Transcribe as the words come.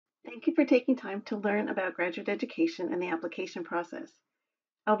Thank you for taking time to learn about graduate education and the application process.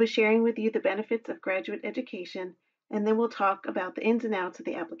 I'll be sharing with you the benefits of graduate education, and then we'll talk about the ins and outs of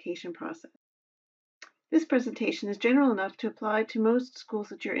the application process. This presentation is general enough to apply to most schools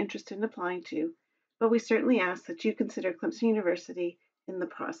that you're interested in applying to, but we certainly ask that you consider Clemson University in the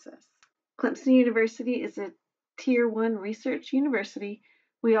process. Clemson University is a Tier 1 research university.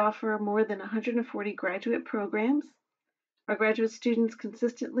 We offer more than 140 graduate programs. Our graduate students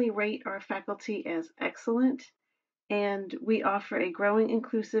consistently rate our faculty as excellent, and we offer a growing,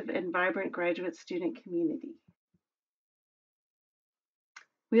 inclusive, and vibrant graduate student community.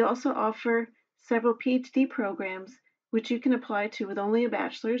 We also offer several PhD programs, which you can apply to with only a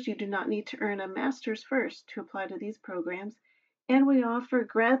bachelor's. You do not need to earn a master's first to apply to these programs. And we offer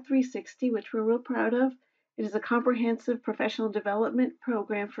Grad 360, which we're real proud of. It is a comprehensive professional development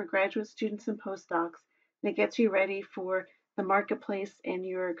program for graduate students and postdocs, and it gets you ready for the marketplace and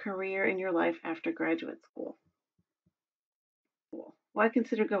your career and your life after graduate school. Why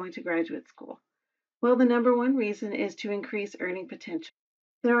consider going to graduate school? Well, the number one reason is to increase earning potential.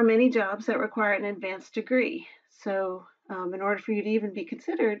 There are many jobs that require an advanced degree. So in order for you to even be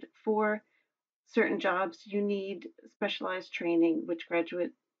considered for certain jobs, you need specialized training, which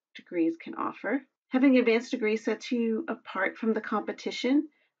graduate degrees can offer. Having an advanced degree sets you apart from the competition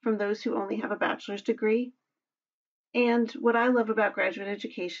from those who only have a bachelor's degree. And what I love about graduate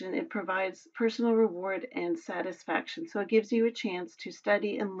education, it provides personal reward and satisfaction. So it gives you a chance to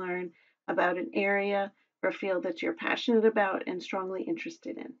study and learn about an area or field that you're passionate about and strongly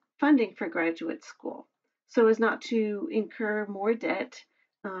interested in. Funding for graduate school. So as not to incur more debt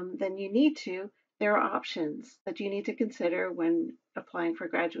than you need to, there are options that you need to consider when applying for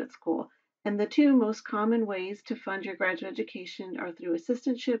graduate school. And the two most common ways to fund your graduate education are through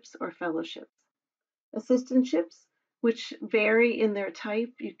assistantships or fellowships. Assistantships, which vary in their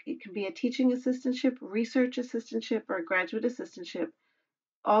type. It can be a teaching assistantship, research assistantship, or a graduate assistantship.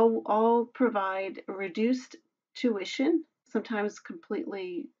 All provide reduced tuition, sometimes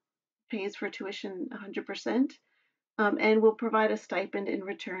completely pays for tuition 100%, and will provide a stipend in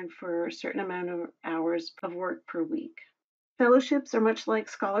return for a certain amount of hours of work per week. Fellowships are much like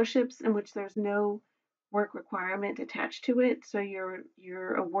scholarships in which there's no work requirement attached to it, so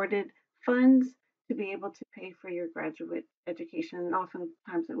you're awarded funds to be able to pay for your graduate education, and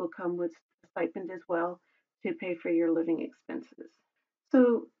oftentimes it will come with a stipend as well to pay for your living expenses.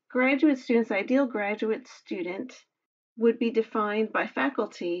 So graduate students, ideal graduate student would be defined by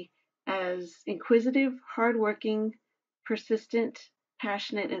faculty as inquisitive, hardworking, persistent,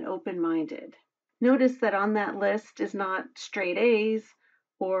 passionate, and open-minded. Notice that on that list is not straight A's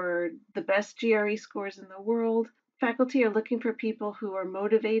or the best GRE scores in the world. Faculty are looking for people who are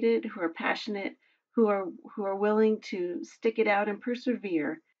motivated, who are passionate, who are willing to stick it out and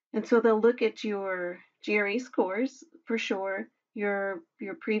persevere. And so they'll look at your GRE scores for sure, your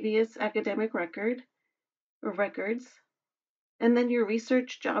previous academic record or records, and then your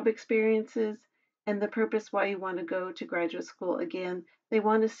research job experiences and the purpose why you want to go to graduate school. Again, they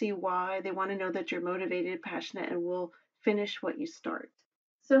want to see why. They want to know that you're motivated, passionate, and will finish what you start.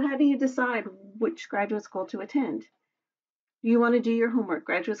 So how do you decide which graduate school to attend? You want to do your homework.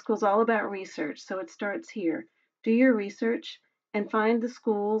 Graduate school is all about research, so it starts here. Do your research and find the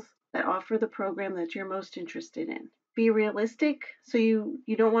schools that offer the program that you're most interested in. Be realistic, so you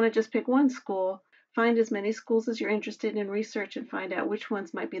don't want to just pick one school. Find as many schools as you're interested in, research, and find out which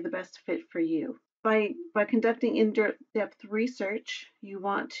ones might be the best fit for you. By conducting in-depth research, you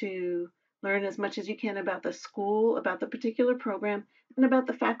want to learn as much as you can about the school, about the particular program, and about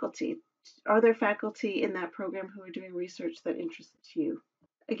the faculty. Are there faculty in that program who are doing research that interests you?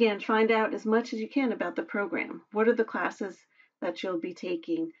 Again, find out as much as you can about the program. What are the classes that you'll be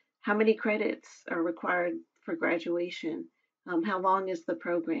taking? How many credits are required for graduation? How long is the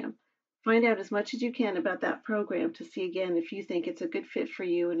program? Find out as much as you can about that program to see again if you think it's a good fit for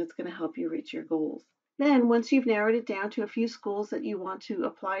you and it's going to help you reach your goals. Then, once you've narrowed it down to a few schools that you want to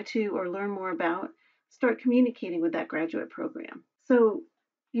apply to or learn more about, start communicating with that graduate program. So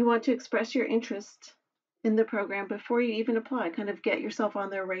you want to express your interest in the program before you even apply, kind of get yourself on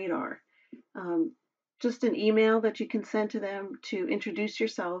their radar. Just an email that you can send to them to introduce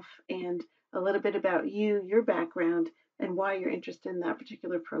yourself and a little bit about you, your background, and why you're interested in that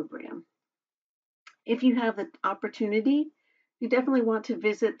particular program. If you have the opportunity, you definitely want to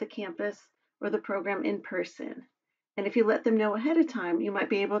visit the campus or the program in person. And if you let them know ahead of time, you might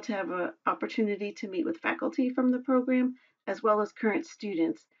be able to have an opportunity to meet with faculty from the program as well as current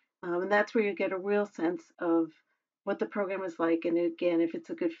students. And that's where you get a real sense of what the program is like, and again, if it's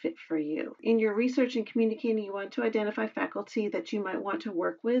a good fit for you. In your research and communicating, you want to identify faculty that you might want to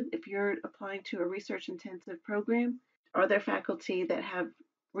work with. If you're applying to a research intensive program, are there faculty that have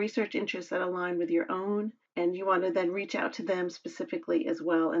research interests that align with your own? And you want to then reach out to them specifically as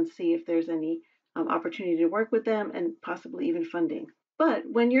well and see if there's any opportunity to work with them and possibly even funding. But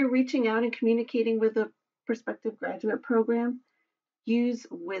when you're reaching out and communicating with a prospective graduate program, use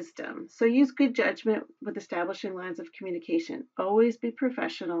wisdom. So use good judgment with establishing lines of communication. Always be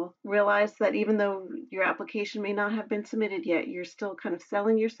professional. Realize that even though your application may not have been submitted yet, you're still kind of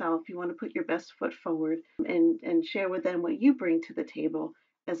selling yourself. You want to put your best foot forward and share with them what you bring to the table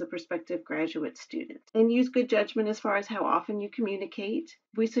as a prospective graduate student. And use good judgment as far as how often you communicate.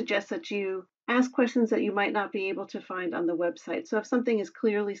 We suggest that you ask questions that you might not be able to find on the website. So if something is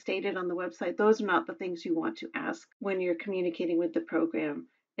clearly stated on the website, those are not the things you want to ask when you're communicating with the program.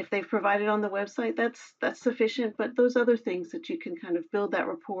 If they've provided on the website, that's sufficient, but those other things that you can kind of build that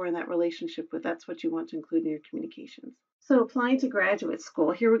rapport and that relationship with, that's what you want to include in your communications. So applying to graduate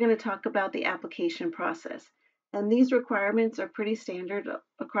school, here we're going to talk about the application process. And these requirements are pretty standard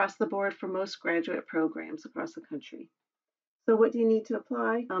across the board for most graduate programs across the country. So what do you need to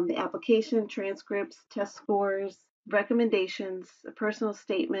apply? The application, transcripts, test scores, recommendations, a personal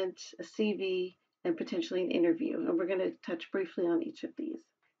statement, a CV, and potentially an interview. And we're going to touch briefly on each of these.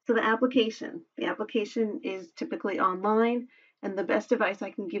 So the application. The application is typically online, and the best advice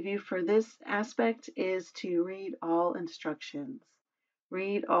I can give you for this aspect is to read all instructions.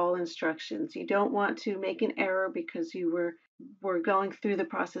 Read all instructions. You don't want to make an error because you were going through the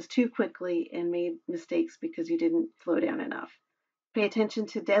process too quickly and made mistakes because you didn't slow down enough. Pay attention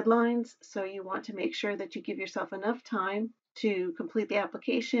to deadlines, so you want to make sure that you give yourself enough time to complete the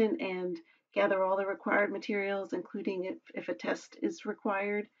application and gather all the required materials, including if a test is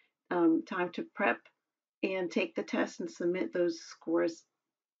required, time to prep and take the test and submit those scores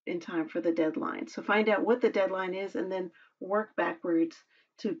in time for the deadline. So find out what the deadline is and then work backwards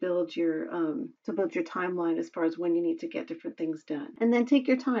to build your timeline as far as when you need to get different things done. And then take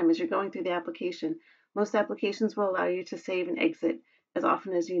your time as you're going through the application. Most applications will allow you to save and exit as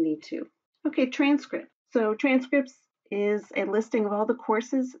often as you need to. Okay, transcript. So transcripts is a listing of all the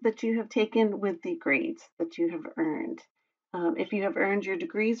courses that you have taken with the grades that you have earned. If you have earned your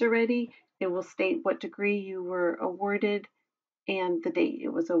degrees already, it will state what degree you were awarded and the date it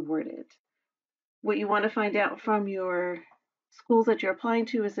was awarded. What you want to find out from your schools that you're applying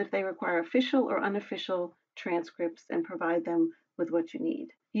to is if they require official or unofficial transcripts and provide them with what you need.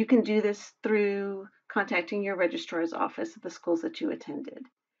 You can do this through contacting your registrar's office at the schools that you attended.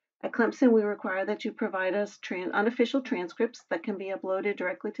 At Clemson, we require that you provide us unofficial transcripts that can be uploaded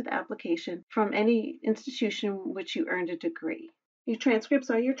directly to the application from any institution which you earned a degree. Your transcripts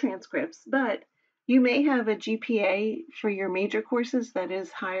are your transcripts, but you may have a GPA for your major courses that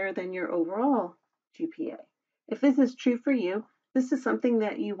is higher than your overall GPA. If this is true for you, this is something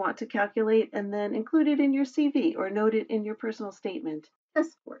that you want to calculate and then include it in your CV or note it in your personal statement.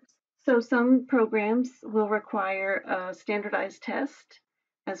 Test scores. So some programs will require a standardized test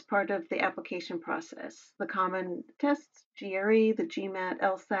as part of the application process. The common tests, GRE, the GMAT,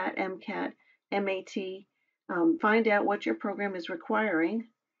 LSAT, MCAT, MAT. Find out what your program is requiring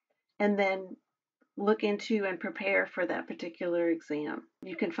and then look into and prepare for that particular exam.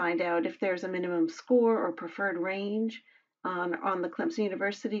 You can find out if there's a minimum score or preferred range. On the Clemson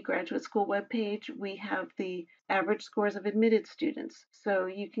University Graduate School webpage, we have the average scores of admitted students. So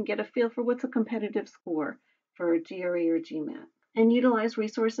you can get a feel for what's a competitive score for GRE or GMAT. And utilize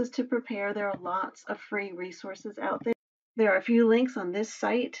resources to prepare. There are lots of free resources out there. There are a few links on this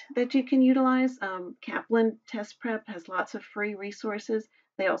site that you can utilize. Kaplan Test Prep has lots of free resources.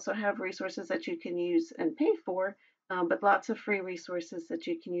 They also have resources that you can use and pay for, but lots of free resources that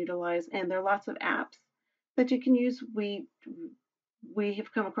you can utilize. And there are lots of apps that you can use. We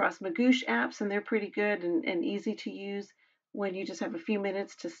have come across Magoosh apps, and they're pretty good and easy to use when you just have a few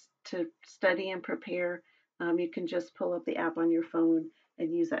minutes to study and prepare. You can just pull up the app on your phone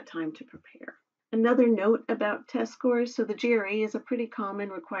and use that time to prepare. Another note about test scores. So the GRE is a pretty common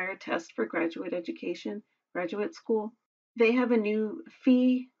required test for graduate education, graduate school. They have a new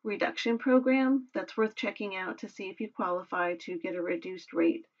fee reduction program that's worth checking out to see if you qualify to get a reduced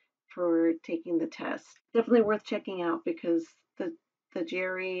rate for taking the test. Definitely worth checking out because the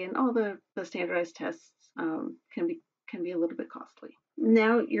GRE and all the standardized tests can be a little bit costly.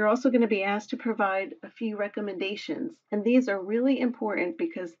 Now, you're also going to be asked to provide a few recommendations, and these are really important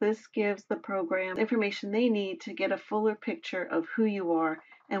because this gives the program information they need to get a fuller picture of who you are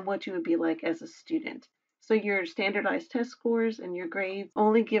and what you would be like as a student. So your standardized test scores and your grades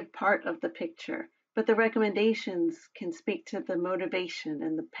only give part of the picture. but the recommendations can speak to the motivation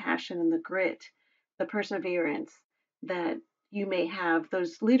and the passion and the grit, the perseverance that you may have,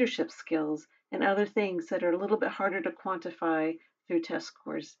 those leadership skills and other things that are a little bit harder to quantify through test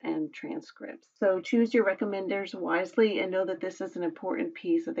scores and transcripts. So choose your recommenders wisely and know that this is an important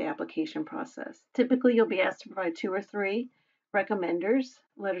piece of the application process. Typically, you'll be asked to provide 2 or 3 recommenders,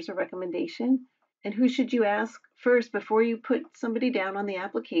 letters of recommendation. And who should you ask first before you put somebody down on the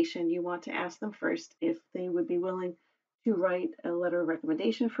application? You want to ask them first if they would be willing to write a letter of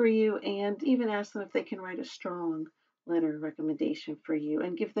recommendation for you, and even ask them if they can write a strong letter of recommendation for you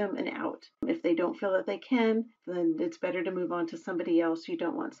and give them an out. If they don't feel that they can, then it's better to move on to somebody else. You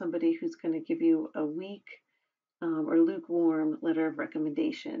don't want somebody who's going to give you a weak or lukewarm letter of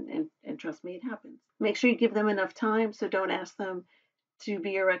recommendation. And trust me, it happens. Make sure you give them enough time, so don't ask them to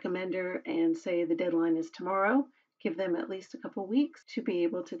be a recommender and say the deadline is tomorrow. Give them at least a couple weeks to be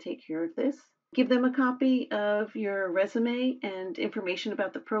able to take care of this. Give them a copy of your resume and information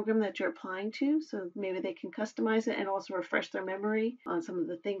about the program that you're applying to, so maybe they can customize it and also refresh their memory on some of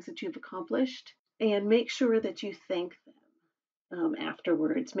the things that you've accomplished. And make sure that you thank them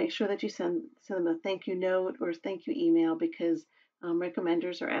afterwards. Make sure that you send them a thank you note or thank you email, because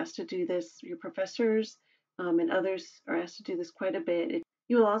recommenders are asked to do this. Your professors and others are asked to do this quite a bit.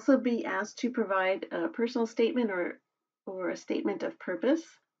 You will also be asked to provide a personal statement or a statement of purpose.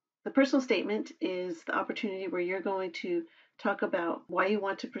 The personal statement is the opportunity where you're going to talk about why you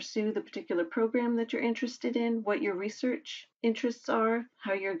want to pursue the particular program that you're interested in, what your research interests are,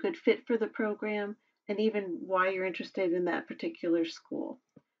 how you're a good fit for the program, and even why you're interested in that particular school.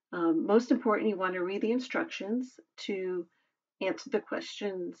 Most important, you want to read the instructions to answer the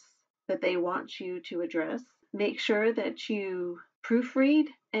questions that they want you to address. Make sure that you proofread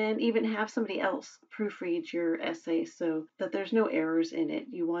and even have somebody else proofread your essay so that there's no errors in it.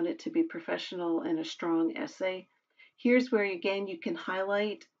 You want it to be professional and a strong essay. Here's where, again, you can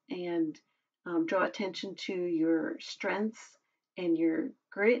highlight and draw attention to your strengths and your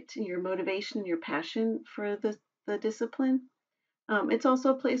grit, your motivation, your passion for the discipline. It's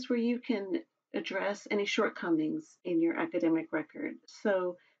also a place where you can address any shortcomings in your academic record.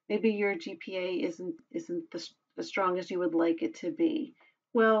 So maybe your GPA isn't as strong as you would like it to be.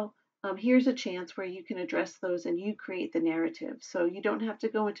 Well, here's a chance where you can address those and you create the narrative. So you don't have to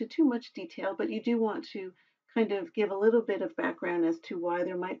go into too much detail, but you do want to kind of give a little bit of background as to why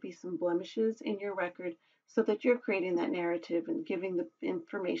there might be some blemishes in your record, so that you're creating that narrative and giving the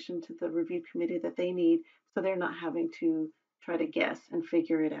information to the review committee that they need, so they're not having to try to guess and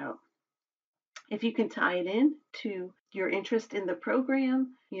figure it out. If you can tie it in to your interest in the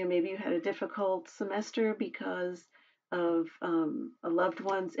program, maybe you had a difficult semester because of a loved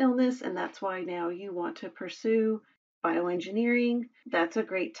one's illness, and that's why now you want to pursue bioengineering. That's a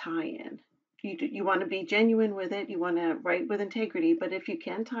great tie-in. You want to be genuine with it. You want to write with integrity, but if you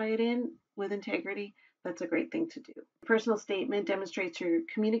can tie it in with integrity, that's a great thing to do. Personal statement demonstrates your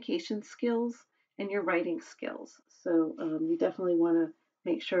communication skills and your writing skills. So you definitely want to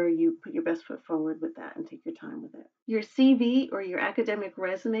make sure you put your best foot forward with that and take your time with it. Your CV or your academic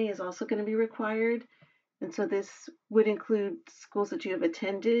resume is also going to be required. And so this would include schools that you have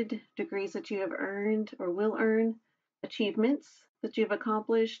attended, degrees that you have earned or will earn, achievements that you've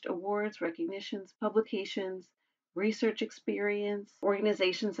accomplished, awards, recognitions, publications, research experience,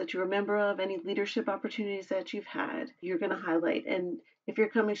 organizations that you're a member of, any leadership opportunities that you've had, you're going to highlight. And if you're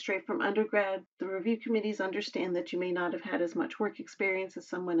coming straight from undergrad, the review committees understand that you may not have had as much work experience as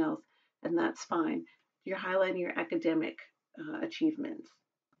someone else, and that's fine. You're highlighting your academic achievements.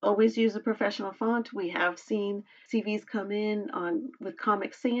 Always use a professional font. We have seen CVs come in with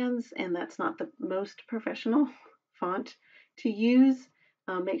Comic Sans, and that's not the most professional font to use.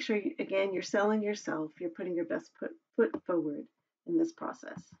 Make sure, again, you're selling yourself. You're putting your best foot forward in this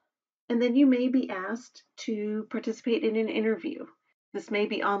process. And then you may be asked to participate in an interview. This may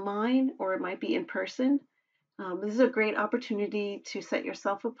be online or it might be in person. This is a great opportunity to set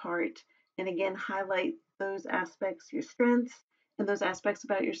yourself apart and, again, highlight those aspects, your strengths, and those aspects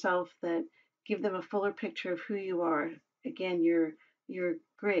about yourself that give them a fuller picture of who you are. Again, your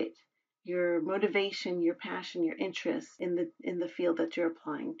grit, your motivation, your passion, your interest in the field that you're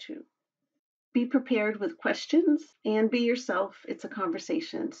applying to. Be prepared with questions and be yourself. It's a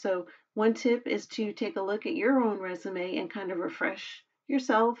conversation. So one tip is to take a look at your own resume and kind of refresh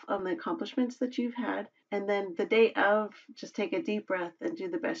yourself on the accomplishments that you've had. And then the day of, just take a deep breath and do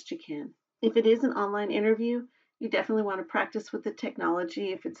the best you can. If it is an online interview, you definitely want to practice with the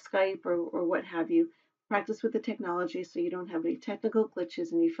technology. If it's Skype or what have you, practice with the technology so you don't have any technical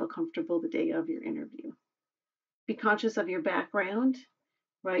glitches and you feel comfortable the day of your interview. Be conscious of your background.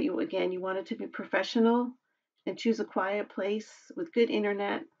 right? You want it to be professional and choose a quiet place with good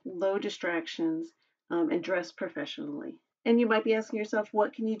internet, low distractions, and dress professionally. And you might be asking yourself,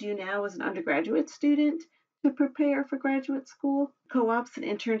 what can you do now as an undergraduate student to prepare for graduate school? Co-ops and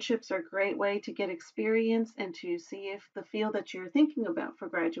internships are a great way to get experience and to see if the field that you're thinking about for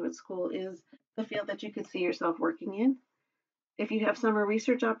graduate school is the field that you could see yourself working in. If you have summer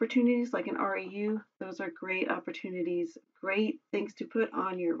research opportunities like an REU, those are great opportunities, great things to put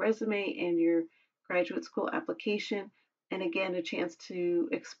on your resume and your graduate school application. And again, a chance to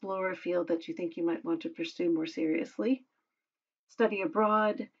explore a field that you think you might want to pursue more seriously. Study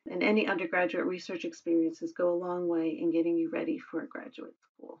abroad and any undergraduate research experiences go a long way in getting you ready for graduate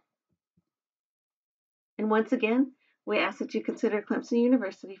school. And once again, we ask that you consider Clemson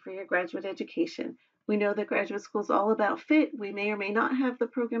University for your graduate education. We know that graduate school is all about fit. We may or may not have the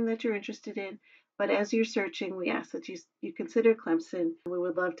program that you're interested in, but as you're searching, we ask that you consider Clemson. We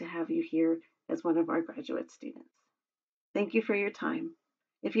would love to have you here as one of our graduate students. Thank you for your time.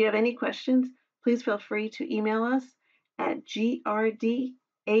 If you have any questions, please feel free to email us at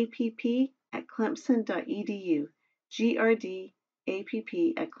grdapp@clemson.edu.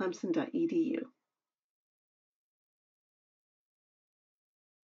 grdapp@clemson.edu.